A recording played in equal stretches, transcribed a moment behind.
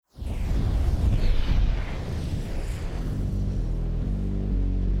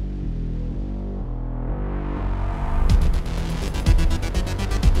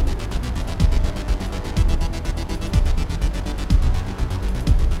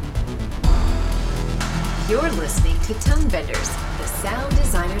You're listening to Tonebenders, the Sound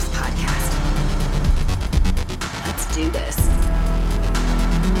Designers Podcast. Let's do this.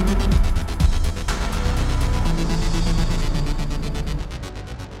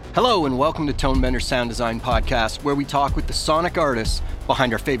 Hello and welcome to Tonebenders Sound Design Podcast, where we talk with the sonic artists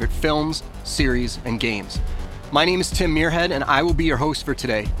behind our favorite films, series, and games. My name is Tim Muirhead, and I will be your host for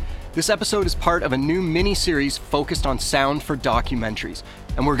today. This episode is part of a new mini-series focused on sound for documentaries,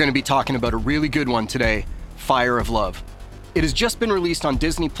 and we're going to be talking about a really good one today, Fire of Love. It has just been released on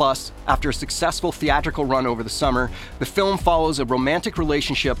Disney Plus after a successful theatrical run over the summer. The film follows a romantic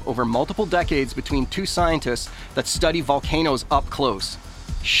relationship over multiple decades between two scientists that study volcanoes up close.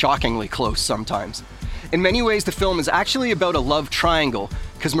 Shockingly close sometimes. In many ways, the film is actually about a love triangle,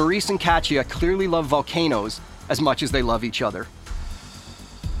 because Maurice and Katya clearly love volcanoes as much as they love each other.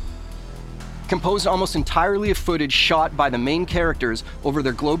 Composed almost entirely of footage shot by the main characters over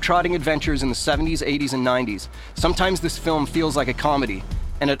their globetrotting adventures in the 70s, 80s, and 90s. Sometimes this film feels like a comedy,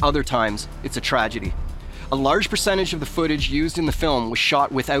 and at other times, it's a tragedy. A large percentage of the footage used in the film was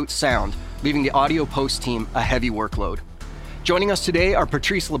shot without sound, leaving the audio post team a heavy workload. Joining us today are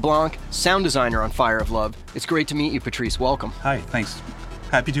Patrice LeBlanc, sound designer on Fire of Love. It's great to meet you, Patrice. Welcome. Hi, thanks.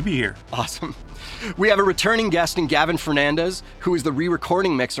 Happy to be here. Awesome. We have a returning guest in Gavin Fernandez, who is the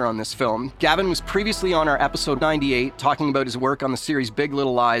re-recording mixer on this film. Gavin was previously on our episode 98, talking about his work on the series Big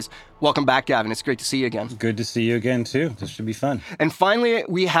Little Lies. Welcome back, Gavin. It's great to see you again. Good to see you again, too. This should be fun. And finally,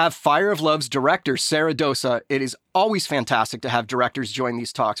 we have Fire of Love's director, Sarah Dosa. It is always fantastic to have directors join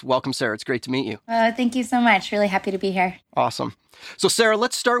these talks. Welcome, Sarah. It's great to meet you. Thank you so much. Really happy to be here. Awesome. So, Sarah,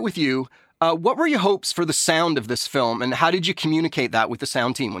 let's start with you. What were your hopes for the sound of this film, and how did you communicate that with the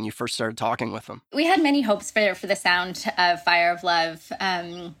sound team when you first started talking with them? We had many hopes for the sound of Fire of Love.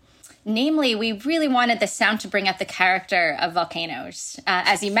 Namely, we really wanted the sound to bring out the character of volcanoes.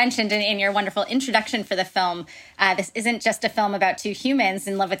 As you mentioned in your wonderful introduction for the film, this isn't just a film about two humans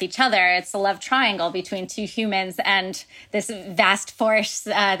in love with each other. It's a love triangle between two humans and this vast force,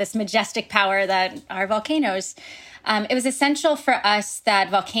 this majestic power that are volcanoes. It was essential for us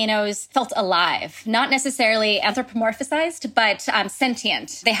that volcanoes felt alive, not necessarily anthropomorphized, but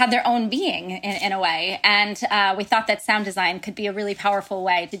sentient. They had their own being in a way. And we thought that sound design could be a really powerful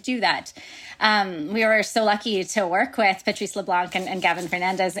way to do that. We were so lucky to work with Patrice LeBlanc and Gavin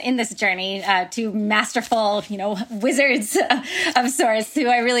Fernandez in this journey, two masterful, wizards of sorts, who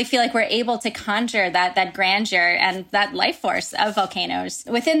I really feel like were able to conjure that grandeur and that life force of volcanoes.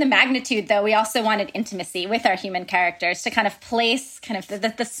 Within the magnitude, though, we also wanted intimacy with our human characters to kind of place kind of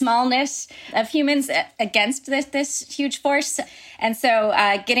the smallness of humans against this huge force. And so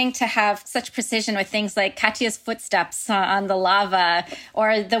getting to have such precision with things like Katya's footsteps on the lava,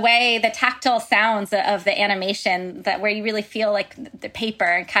 or the way the tactile sounds of the animation, that where you really feel like the paper,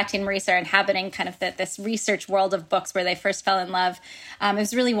 and Katya and Maurice are inhabiting kind of this research world of books where they first fell in love. It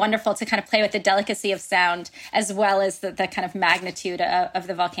was really wonderful to kind of play with the delicacy of sound as well as the kind of magnitude of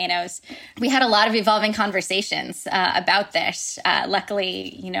the volcanoes. We had a lot of evolving conversations about this.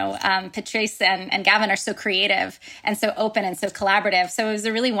 Luckily, Patrice and Gavin are so creative and so open and so collaborative. So it was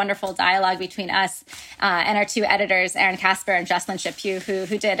a really wonderful dialogue between us and our two editors, Aaron Casper and Jocelyn Chaput,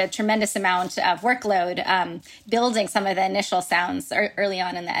 who did a tremendous amount of workload building some of the initial sounds early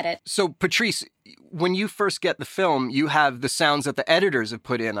on in the edit. So, Patrice, when you first get the film, you have the sounds that the editors have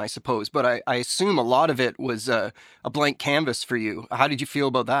put in, I suppose, but I assume a lot of it was a blank canvas for you. How did you feel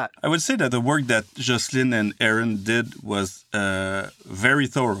about that? I would say that the work that Jocelyn and Aaron did was very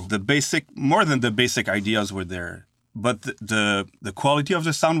thorough. More than the basic ideas were there, but the quality of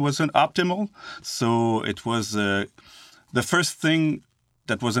the sound wasn't optimal. So it was the first thing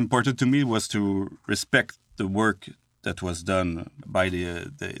that was important to me was to respect the work that was done by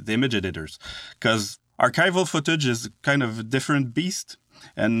the image editors, because archival footage is kind of a different beast,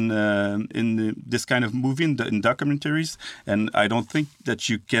 and in this kind of movie, in documentaries, and I don't think that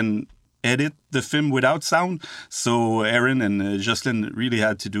you can edit the film without sound. So Aaron and Jocelyn really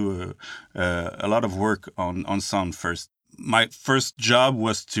had to do a lot of work on sound first. My first job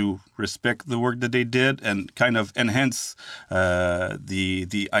was to respect the work that they did and kind of enhance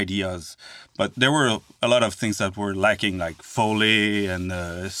the ideas. But there were a lot of things that were lacking, like Foley and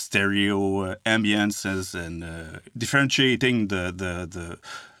stereo ambiances and differentiating the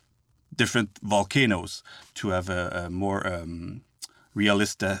different volcanoes to have a more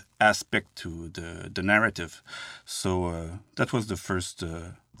realistic aspect to the narrative. So that was the first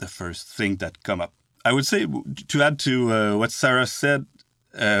thing that come up. I would say, to add to what Sarah said,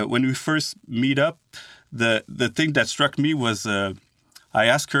 when we first meet up, the thing that struck me was I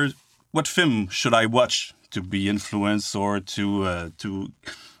asked her, what film should I watch to be influenced or to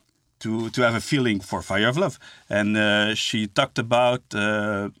to have a feeling for Fire of Love. And she talked about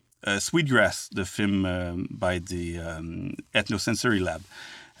Sweetgrass, the film by the Ethnosensory Lab.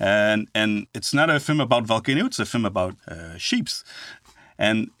 And it's not a film about volcano, it's a film about sheeps.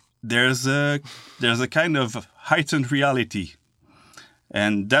 And there's a kind of heightened reality.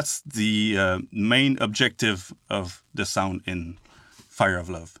 And that's the main objective of the sound in Fire of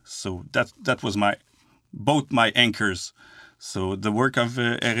Love. So that was both my anchors. So the work of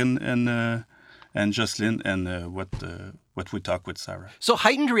Erin and Jocelyn, and what we talk with Sarah. So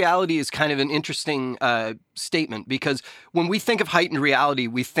heightened reality is kind of an interesting statement, because when we think of heightened reality,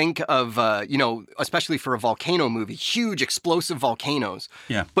 we think of, especially for a volcano movie, huge explosive volcanoes.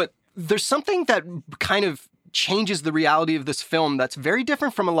 Yeah. But there's something that kind of changes the reality of this film that's very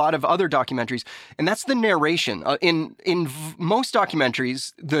different from a lot of other documentaries, and that's the narration. In most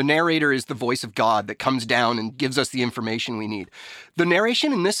documentaries, the narrator is the voice of God that comes down and gives us the information we need. The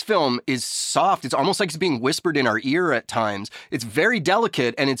narration in this film is soft. It's almost like it's being whispered in our ear at times. It's very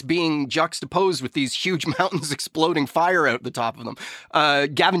delicate, and it's being juxtaposed with these huge mountains exploding fire out the top of them.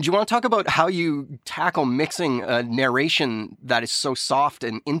 Gavin, do you want to talk about how you tackle mixing a narration that is so soft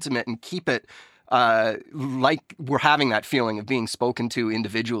and intimate and keep it like we're having that feeling of being spoken to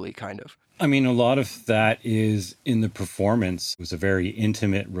individually, kind of? I mean, a lot of that is in the performance. It was a very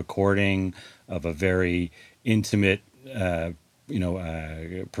intimate recording of a very intimate,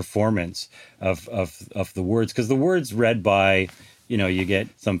 performance of the words. Because the words read by, you get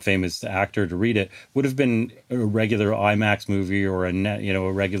some famous actor to read it, would have been a regular IMAX movie or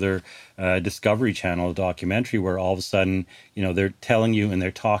a regular Discovery Channel documentary, where all of a sudden, they're telling you and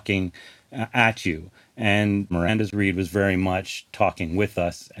they're talking at you. And Miranda's read was very much talking with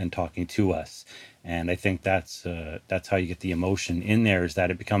us and talking to us. And I think that's how you get the emotion in there, is that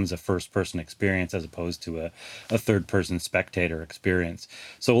it becomes a first-person experience as opposed to a third-person spectator experience.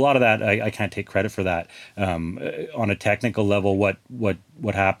 So a lot of that, I can't take credit for that. On a technical level,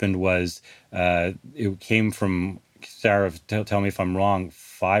 what happened was it came from, Sarah, tell me if I'm wrong,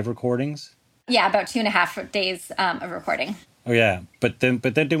 5 recordings? Yeah, about 2.5 days of recording. Oh yeah, but then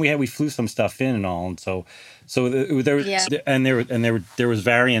we flew some stuff in and all, and so there was, yeah. and there was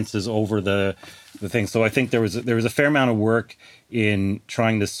variances over the thing. So I think there was a fair amount of work in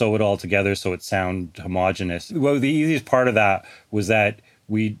trying to sew it all together so it sound homogenous. Well, the easiest part of that was that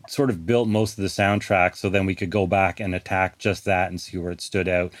we sort of built most of the soundtrack, so then we could go back and attack just that and see where it stood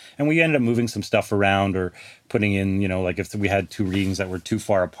out. And we ended up moving some stuff around or putting in, like if we had 2 readings that were too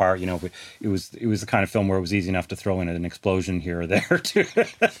far apart, it was the kind of film where it was easy enough to throw in an explosion here or there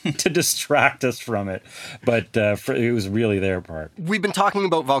to distract us from it. But it was really their part. We've been talking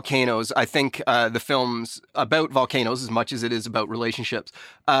about volcanoes. I think the film's about volcanoes as much as it is about relationships.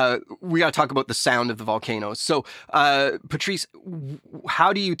 We got to talk about the sound of the volcanoes. So, Patrice,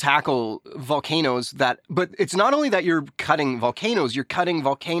 how do you tackle volcanoes but it's not only that you're cutting volcanoes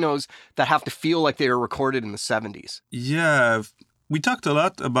that have to feel like they were recorded in the 70s. Yeah, we talked a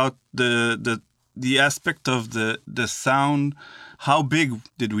lot about the aspect of the sound. How big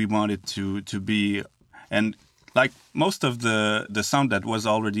did we want it to be? And like most of the sound that was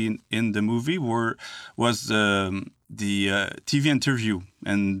already in the movie was the TV interview.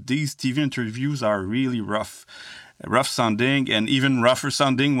 And these TV interviews are really rough sounding, and even rougher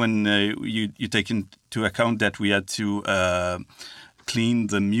sounding when you take into account that we had to clean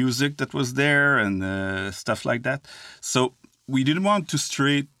the music that was there and stuff like that. So we didn't want to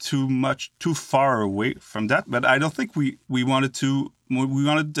stray too far away from that, but I don't think we wanted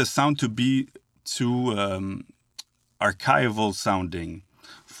the sound to be too archival sounding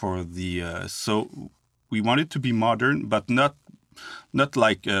for the so we wanted to be modern, but not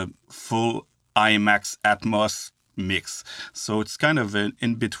like a full IMAX Atmos mix. So it's kind of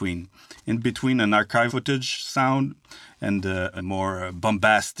in between an archive footage sound and a more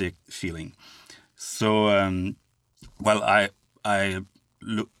bombastic feeling. So I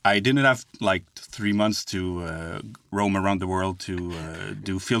didn't have like 3 months to roam around the world to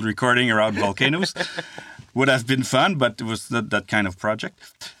do field recording around volcanoes. Would have been fun, but it was not that kind of project.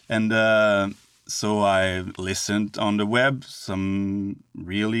 And so I listened on the web. Some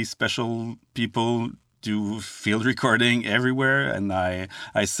really special people do field recording everywhere, and I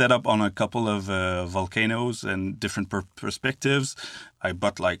set up on a couple of volcanoes and different perspectives. I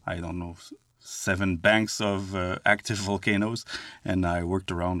bought 7 banks of active volcanoes, and I worked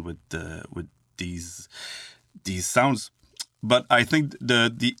around with these sounds. But I think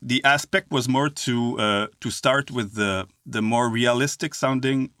the aspect was more to start with the more realistic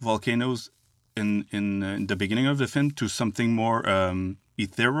sounding volcanoes in the beginning of the film, to something more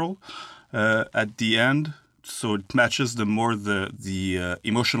ethereal at the end, so it matches the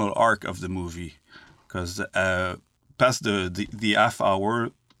emotional arc of the movie, because past the half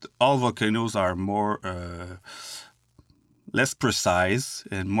hour, all volcanoes are more less precise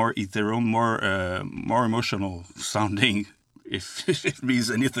and more ethereal, more emotional sounding, if it means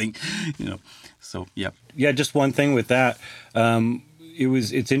anything, So Yeah, just one thing with that.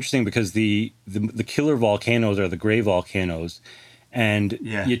 It's interesting because the killer volcanoes are the gray volcanoes, and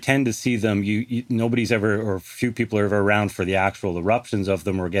you tend to see them. Nobody's ever, or few people are ever around for the actual eruptions of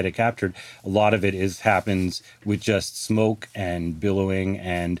them or get it captured. A lot of it happens with just smoke and billowing,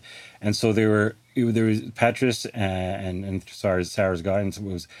 and so there was Petrus and Sarah's guidance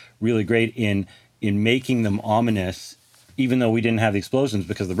was really great in making them ominous, even though we didn't have the explosions,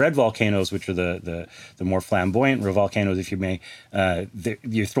 because the red volcanoes, which are the more flamboyant volcanoes, if you may,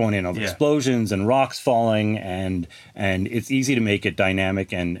 you're throwing in all the explosions and rocks falling, and it's easy to make it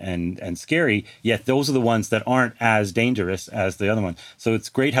dynamic and scary, yet those are the ones that aren't as dangerous as the other one. So it's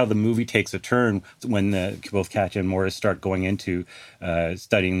great how the movie takes a turn when both Katya and Morris start going into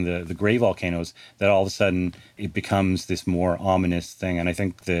studying the gray volcanoes, that all of a sudden it becomes this more ominous thing. And I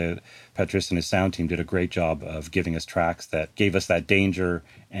think Petrus and his sound team did a great job of giving us tracks that gave us that danger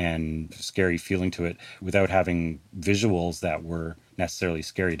and scary feeling to it without having visuals that were necessarily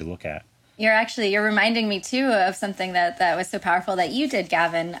scary to look at. You're reminding me too of something that was so powerful that you did,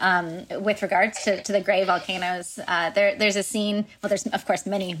 Gavin, with regards to the gray volcanoes. There's a scene. Well, there's of course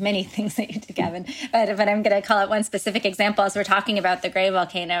many things that you did, Gavin, but I'm going to call out one specific example as we're talking about the gray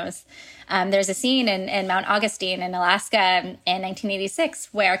volcanoes. There's a scene in Mount Augustine in Alaska in 1986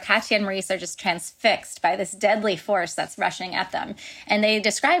 where Katya and Maurice are just transfixed by this deadly force that's rushing at them. And they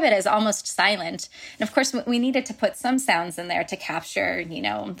describe it as almost silent. And of course, we needed to put some sounds in there to capture,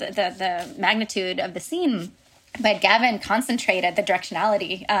 the magnitude of the scene. But Gavin concentrated the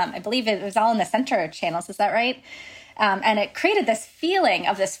directionality. I believe it was all in the center channels. Is that right? And it created this feeling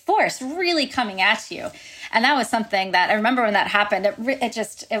of this force really coming at you. And that was something that I remember when that happened. It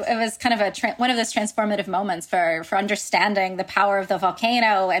was kind of one of those transformative moments for understanding the power of the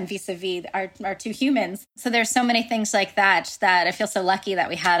volcano and vis-a-vis our two humans. So there's so many things like that I feel so lucky that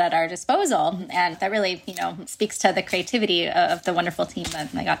we had at our disposal. And that really, speaks to the creativity of the wonderful team that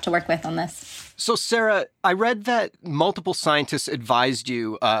I got to work with on this. So, Sarah, I read that multiple scientists advised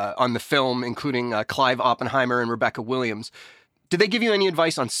you on the film, including Clive Oppenheimer and Rebecca Williams. Did they give you any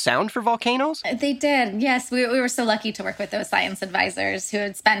advice on sound for volcanoes? They did, yes. We were so lucky to work with those science advisors who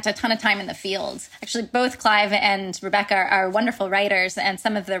had spent a ton of time in the field. Actually, both Clive and Rebecca are wonderful writers, and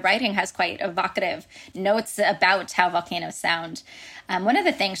some of their writing has quite evocative notes about how volcanoes sound. One of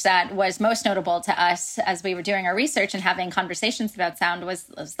the things that was most notable to us as we were doing our research and having conversations about sound was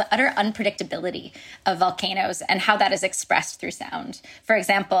the utter unpredictability of volcanoes and how that is expressed through sound. For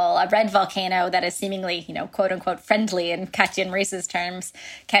example, a red volcano that is seemingly, quote unquote, friendly in Katya and Maurice's terms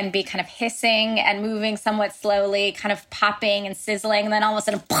can be kind of hissing and moving somewhat slowly, kind of popping and sizzling. And then all of a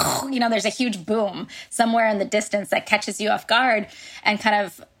sudden, there's a huge boom somewhere in the distance that catches you off guard and kind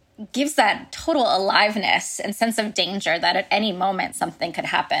of gives that total aliveness and sense of danger that at any moment something could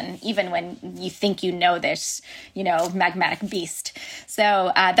happen, even when you think this, magmatic beast.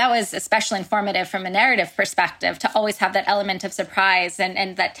 So that was especially informative from a narrative perspective to always have that element of surprise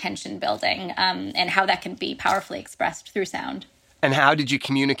and that tension building and how that can be powerfully expressed through sound. And how did you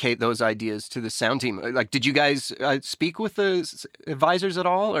communicate those ideas to the sound team? Like, did you guys speak with the advisors at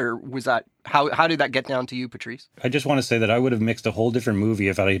all? Or was that, how did that get down to you, Patrice? I just want to say that I would have mixed a whole different movie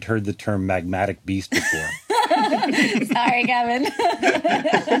if I had heard the term magmatic beast before. Sorry, Gavin.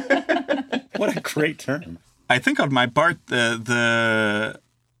 What a great term. I think on my part, this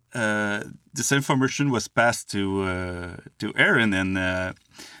information was passed to Aaron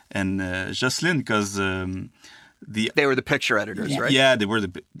and Jocelyn because they were the picture editors, right? Yeah, they were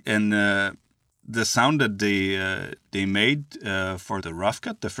the sound that they made for the rough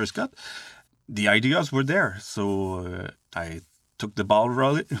cut, the first cut, the ideas were there. So I took the ball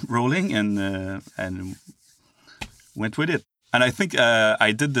rolling and went with it. And I think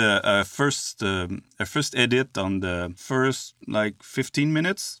I did a first edit on the first 15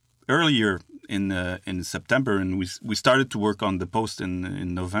 minutes earlier in September, and we started to work on the post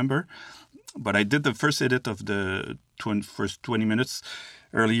in November. But I did the first edit of the first 20 minutes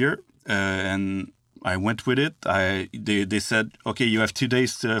earlier, and I went with it. They said, okay, you have 2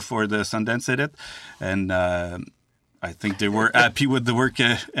 days for the Sundance edit, and I think they were happy with the work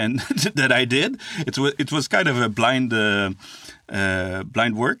and that I did. It was kind of a blind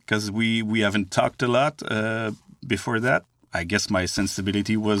work because we haven't talked a lot before that. I guess my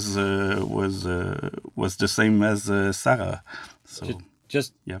sensibility was the same as Sarah. So.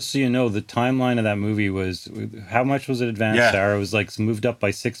 Just so you know, the timeline of that movie was, how much was it advanced, Sarah? It was like moved up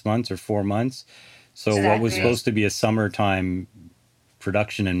by 6 months or 4 months. So what was supposed to be a summertime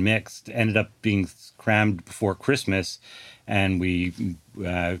production and mixed ended up being crammed before Christmas. And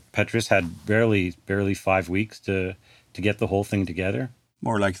Petrus had barely 5 weeks to get the whole thing together.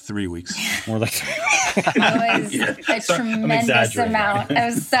 More like 3 weeks. More like It was a tremendous amount. It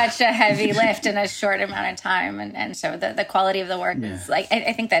was such a heavy lift in a short amount of time. And so the quality of the work is like,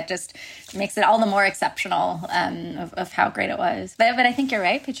 I think that just makes it all the more exceptional of how great it was. But I think you're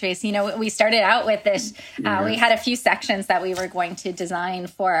right, Patrice. You know, we started out with this. We had a few sections that we were going to design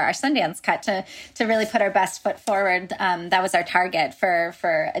for our Sundance cut to really put our best foot forward. That was our target for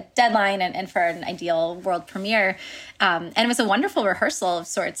a deadline and for an ideal world premiere. And it was a wonderful rehearsal of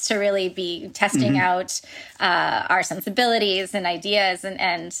sorts to really be testing out our sensibilities and ideas.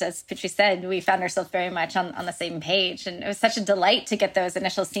 And as Patrice said, we found ourselves very much on the same page. And it was such a delight to get those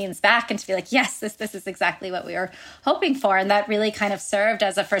initial scenes back and to be like, yes, this is exactly what we were hoping for. And that really kind of served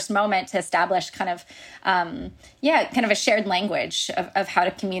as a first moment to establish kind of a shared language of how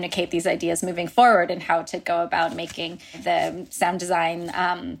to communicate these ideas moving forward and how to go about making the sound design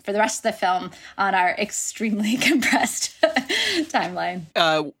for the rest of the film on our extremely compressed timeline.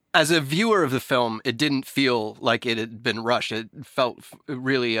 As a viewer of the film, it didn't feel like it had been rushed. It felt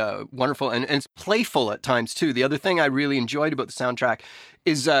really wonderful and it's playful at times, too. The other thing I really enjoyed about the soundtrack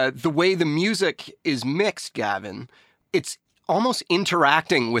is the way the music is mixed, Gavin. It's almost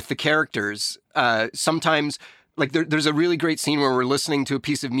interacting with the characters. Sometimes, like there's a really great scene where we're listening to a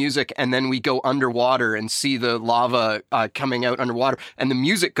piece of music and then we go underwater and see the lava coming out underwater. And the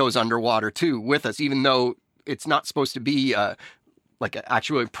music goes underwater, too, with us, even though it's not supposed to be like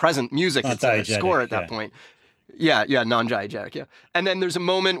actually present music. It's a score at that point. Yeah, non-diegetic, yeah. And then there's a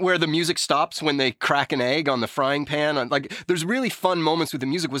moment where the music stops when they crack an egg on the frying pan. Like, there's really fun moments with the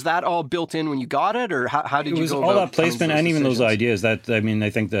music. Was that all built in when you got it, or how did you go about it? It was all that placement and even those ideas. I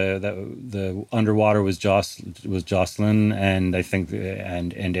think the underwater was Jocelyn, and I think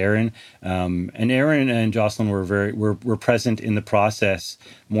and Aaron, and Aaron and Jocelyn were present in the process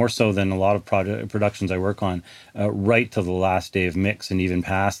more so than a lot of productions I work on, right till the last day of mix, and even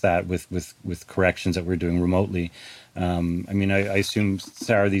past that with corrections that we're doing remotely. I assume,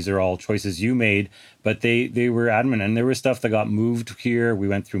 Sarah, these are all choices you made, but they were adamant, and there was stuff that got moved here. We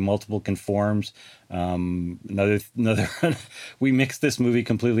went through multiple conforms. Another we mixed this movie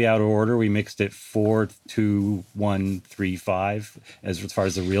completely out of order. We mixed it 4, 2, 1, 3, 5 as far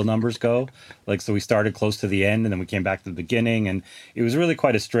as the real numbers go. So we started close to the end and then we came back to the beginning, and it was really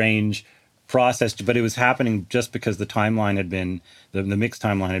quite a strange process, but it was happening just because the timeline had been, the mixed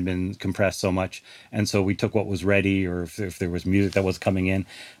timeline had been compressed so much. And so we took what was ready, or if there was music that was coming in.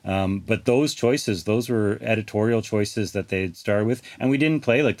 But those choices, those were editorial choices that they had started with. And we didn't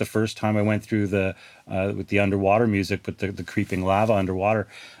play, like the first time I went through with the underwater music, with the creeping lava underwater,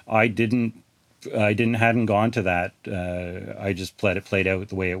 I hadn't gone to that. I just played out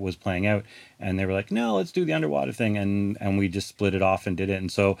the way it was playing out, and they were like, "No, let's do the underwater thing," and we just split it off and did it.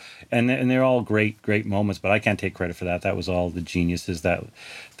 And so, and they're all great moments, but I can't take credit for that. That was all the geniuses that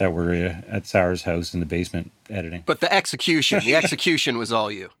were at Sarah's house in the basement editing. But the execution was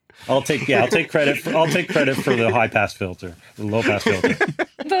all you. I'll take credit for the high pass filter, the low pass filter.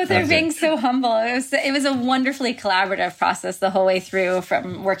 Both are being so humble. It was a wonderfully collaborative process the whole way through,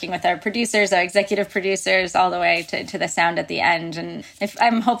 from working with our producers, our executive producers, all the way to the sound at the end. And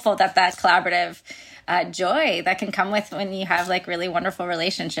I'm hopeful that collaborative joy that can come with when you have really wonderful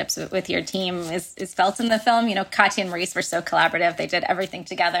relationships with your team is felt in the film. You know, Katya and Maurice were so collaborative. They did everything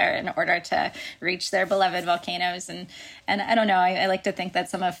together in order to reach their beloved volcanoes. And I don't know, I like to think that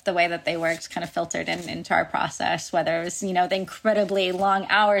some of the way that they worked kind of filtered into our process, whether it was, the incredibly long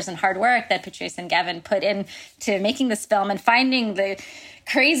hours and hard work that Patrice and Gavin put into making this film and finding the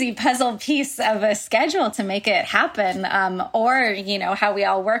crazy puzzle piece of a schedule to make it happen, or how we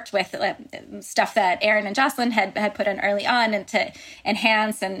all worked with stuff that Aaron and Jocelyn had put in early on, and to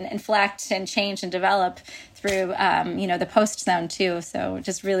enhance and inflect and change and develop through the post sound too. So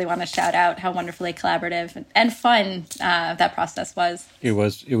just really want to shout out how wonderfully collaborative and fun that process was. It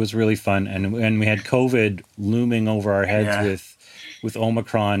was really fun, and we had COVID looming over our heads with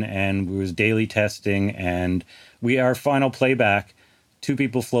Omicron, and it was daily testing, and our final playback. 2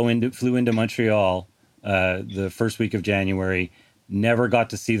 people flew into Montreal the first week of January, never got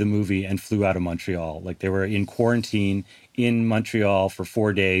to see the movie, and flew out of Montreal. They were in quarantine in Montreal for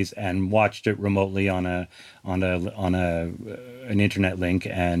 4 days and watched it remotely on an internet link,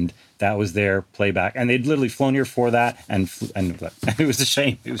 and that was their playback. And they'd literally flown here for that, and it was a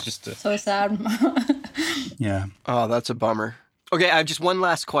shame. It was just so sad. Yeah. Oh, that's a bummer. Okay, I have just one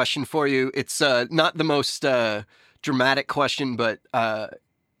last question for you. It's not the most dramatic question, but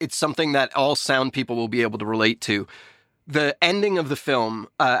it's something that all sound people will be able to relate to. The ending of the film,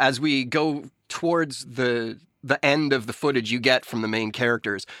 as we go towards the end of the footage you get from the main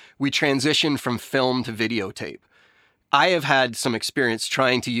characters, we transition from film to videotape. I have had some experience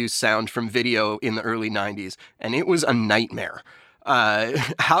trying to use sound from video in the early 90s, and it was a nightmare.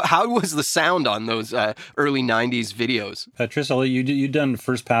 How was the sound on those early 90s videos? Patrice, you done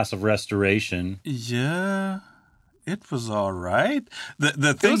first pass of restoration. Yeah, it was all right.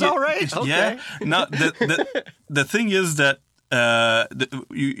 The thing it was all right? Okay. Yeah. No, the thing is that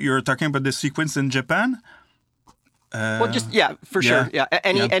you're talking about the sequence in Japan? Well, just, for sure. Yeah,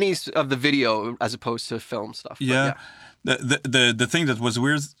 any of the video as opposed to film stuff. Yeah. The thing that was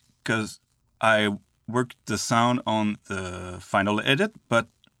weird, because I worked the sound on the final edit, but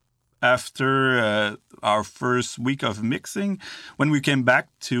after our first week of mixing, when we came back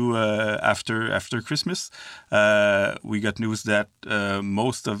to after Christmas, we got news that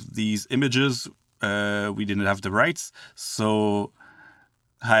most of these images we didn't have the rights, so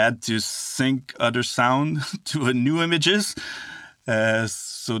I had to sync other sound to a new images.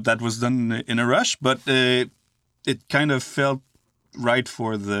 So that was done in a rush, but it kind of felt right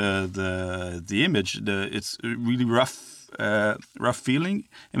for the image. It's really rough feeling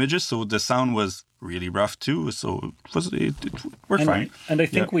images, so the sound was really rough too. So it worked fine. And I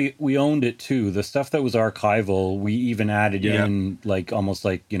think we owned it too. The stuff that was archival, we even added in like almost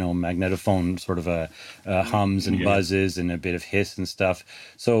like, magnetophone sort of a hums and buzzes and a bit of hiss and stuff.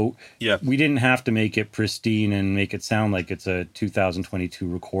 So we didn't have to make it pristine and make it sound like it's a 2022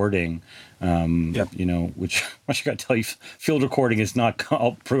 recording. Which I got to tell you, field recording is not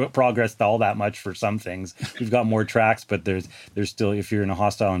progressed all that much for some things. We've got more tracks, but there's still, if you're in a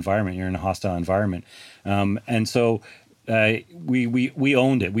hostile environment, you're in a hostile environment. And so we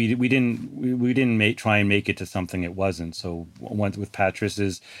owned it. We didn't try and make it to something it wasn't. So went with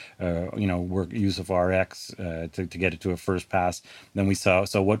Patrice's work use of RX to get it to a first pass. Then we saw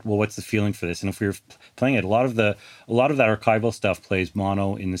what's the feeling for this? And if we were playing it, a lot of that archival stuff plays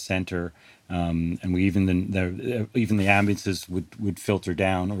mono in the center. And we even the ambiances would filter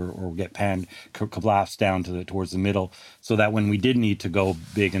down or get panned, collapse down towards the middle, so that when we did need to go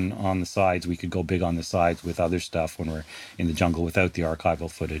big on the sides, we could go big on the sides with other stuff when we're in the jungle without the archival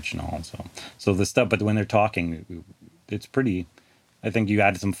footage and all. So the stuff, but when they're talking, it's pretty. I think you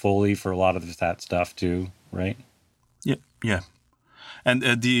added some Foley for a lot of that stuff too, right? Yeah, and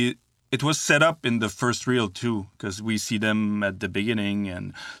it was set up in the first reel too, because we see them at the beginning,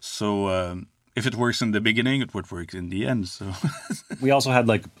 and so if it works in the beginning, it would work in the end. So we also had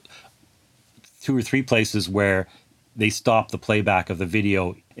like 2 or 3 places where they stopped the playback of the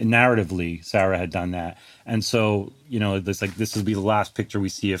video. Narratively, Sarah had done that, and so this will be the last picture we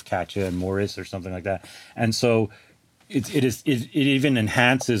see of Katja and Morris or something like that, and so. It even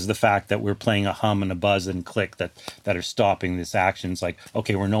enhances the fact that we're playing a hum and a buzz and click that are stopping this action. It's like,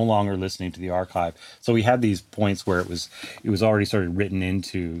 okay, we're no longer listening to the archive. So we had these points where it was already sort of written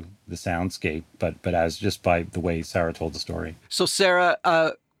into the soundscape, but as just by the way Sarah told the story. So Sarah,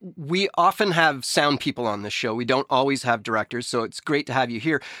 we often have sound people on this show. We don't always have directors, so it's great to have you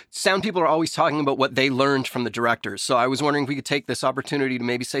here. Sound people are always talking about what they learned from the directors. So I was wondering if we could take this opportunity to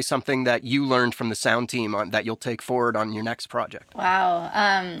maybe say something that you learned from the sound team that you'll take forward on your next project. Wow.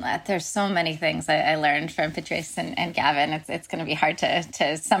 There's so many things I learned from Patrice and Gavin. It's going to be hard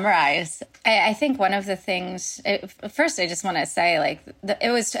to summarize. I think one of the things, first I just want to say,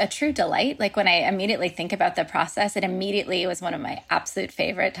 it was a true delight. Like when I immediately think about the process, it immediately was one of my absolute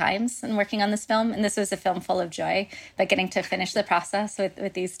favorite times in working on this film, and this was a film full of joy, but getting to finish the process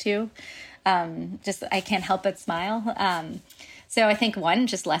with these two, I can't help but smile. So I think one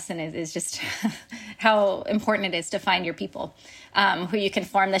just lesson is just how important it is to find your people who you can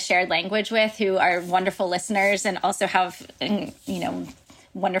form the shared language with, who are wonderful listeners and also have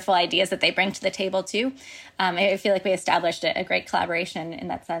wonderful ideas that they bring to the table too. I feel like we established a great collaboration in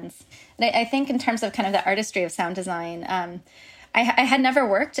that sense. And I think in terms of kind of the artistry of sound design, I had never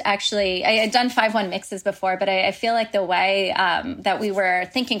worked, actually. I had done 5/1 mixes before, but I feel like the way that we were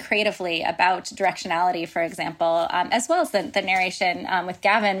thinking creatively about directionality, for example, as well as the narration with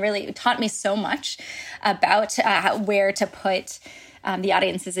Gavin really taught me so much about where to put the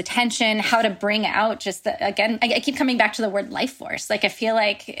audience's attention, how to bring out again, I keep coming back to the word life force. Like I feel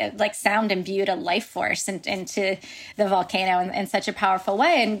like sound imbued a life force into the volcano in such a powerful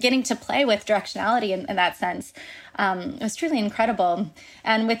way, and getting to play with directionality in that sense was truly incredible.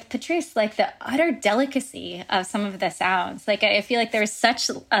 And with Patrice, like the utter delicacy of some of the sounds, like I feel like there was such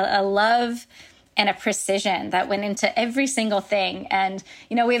a love and a precision that went into every single thing. And,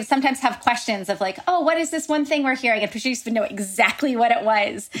 we sometimes have questions of like, oh, what is this one thing we're hearing? And Patrice would know exactly what it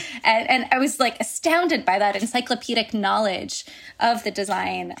was. And I was like astounded by that encyclopedic knowledge of the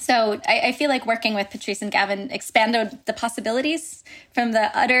design. So I feel like working with Patrice and Gavin expanded the possibilities from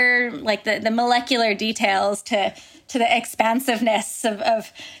the utter, like the molecular details to the expansiveness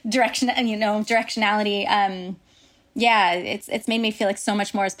of directionality. It's made me feel like so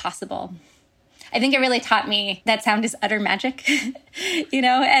much more is possible. I think it really taught me that sound is utter magic,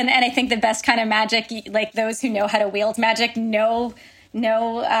 and I think the best kind of magic, like those who know how to wield magic, know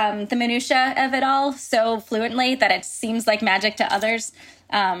the minutia of it all so fluently that it seems like magic to others.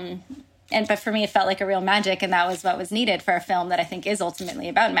 But for me, it felt like a real magic, and that was what was needed for a film that I think is ultimately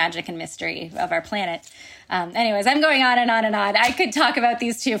about magic and mystery of our planet. Anyways, I'm going on and on and on. I could talk about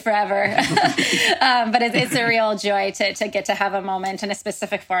these two forever, but it's a real joy to get to have a moment in a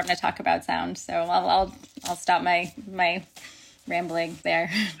specific form to talk about sound. So I'll stop my rambling there.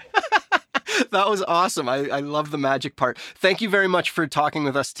 That was awesome. I love the magic part. Thank you very much for talking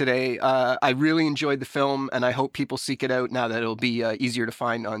with us today. I really enjoyed the film, and I hope people seek it out now that it'll be easier to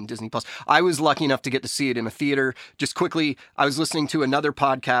find on Disney+. I was lucky enough to get to see it in a theater. Just quickly, I was listening to another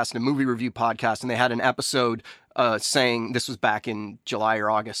podcast, a movie review podcast, and they had an episode saying, this was back in July or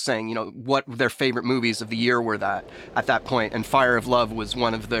August, saying, what their favorite movies of the year were at that point. And Fire of Love was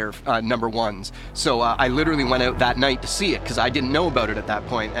one of their number ones. So I literally went out that night to see it because I didn't know about it at that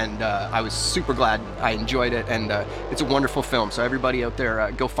point. And I was super glad I enjoyed it. And it's a wonderful film. So everybody out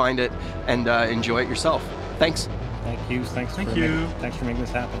there, go find it and enjoy it yourself. Thanks. Thank you. Thanks for making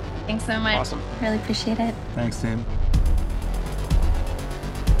this happen. Thanks so much. Awesome. Really appreciate it. Thanks, Tim.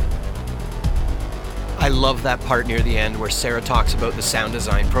 I love that part near the end where Sarah talks about the sound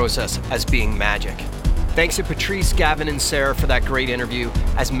design process as being magic. Thanks to Patrice, Gavin, and Sarah for that great interview.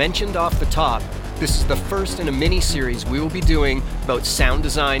 As mentioned off the top, this is the first in a mini-series we will be doing about sound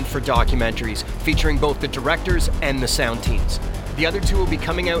design for documentaries, featuring both the directors and the sound teams. The other two will be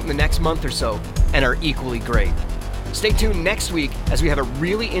coming out in the next month or so, and are equally great. Stay tuned next week as we have a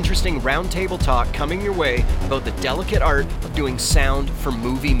really interesting roundtable talk coming your way about the delicate art of doing sound for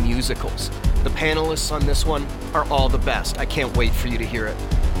movie musicals. The panelists on this one are all the best. I can't wait for you to hear it.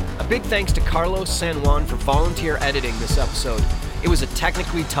 A big thanks to Carlos San Juan for volunteer editing this episode. It was a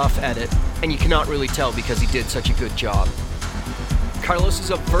technically tough edit, and you cannot really tell because he did such a good job. Carlos is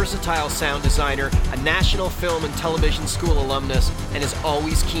a versatile sound designer, a National Film and Television School alumnus, and is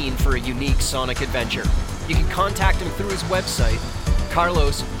always keen for a unique sonic adventure. You can contact him through his website,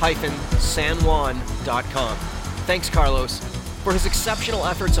 carlos-sanjuan.com. Thanks, Carlos. For his exceptional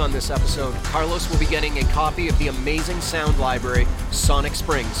efforts on this episode, Carlos will be getting a copy of the amazing sound library, Sonic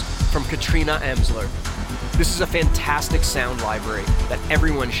Springs, from Katrina Emsler. This is a fantastic sound library that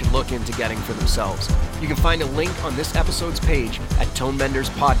everyone should look into getting for themselves. You can find a link on this episode's page at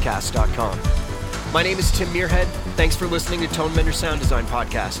tonebenderspodcast.com. My name is Tim Muirhead. Thanks for listening to Tonebender Sound Design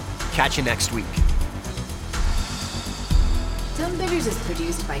Podcast. Catch you next week. Tonebenders is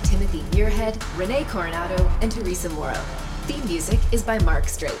produced by Timothy Muirhead, Renee Coronado, and Teresa Morrow. Theme music is by Mark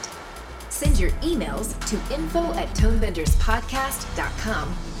Strait. Send your emails to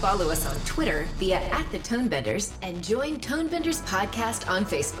info@tonebenderspodcast.com. Follow us on Twitter via @TheTonebenders and join Tonebenders Podcast on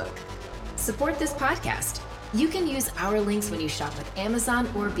Facebook. Support this podcast. You can use our links when you shop at Amazon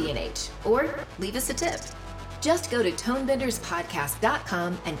or B&H, or leave us a tip. Just go to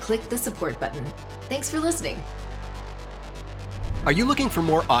tonebenderspodcast.com and click the support button. Thanks for listening. Are you looking for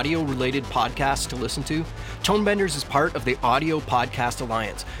more audio-related podcasts to listen to? Tonebenders is part of the Audio Podcast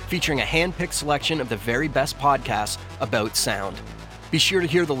Alliance, featuring a hand-picked selection of the very best podcasts about sound. Be sure to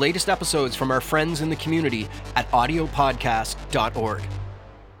hear the latest episodes from our friends in the community at audiopodcast.org.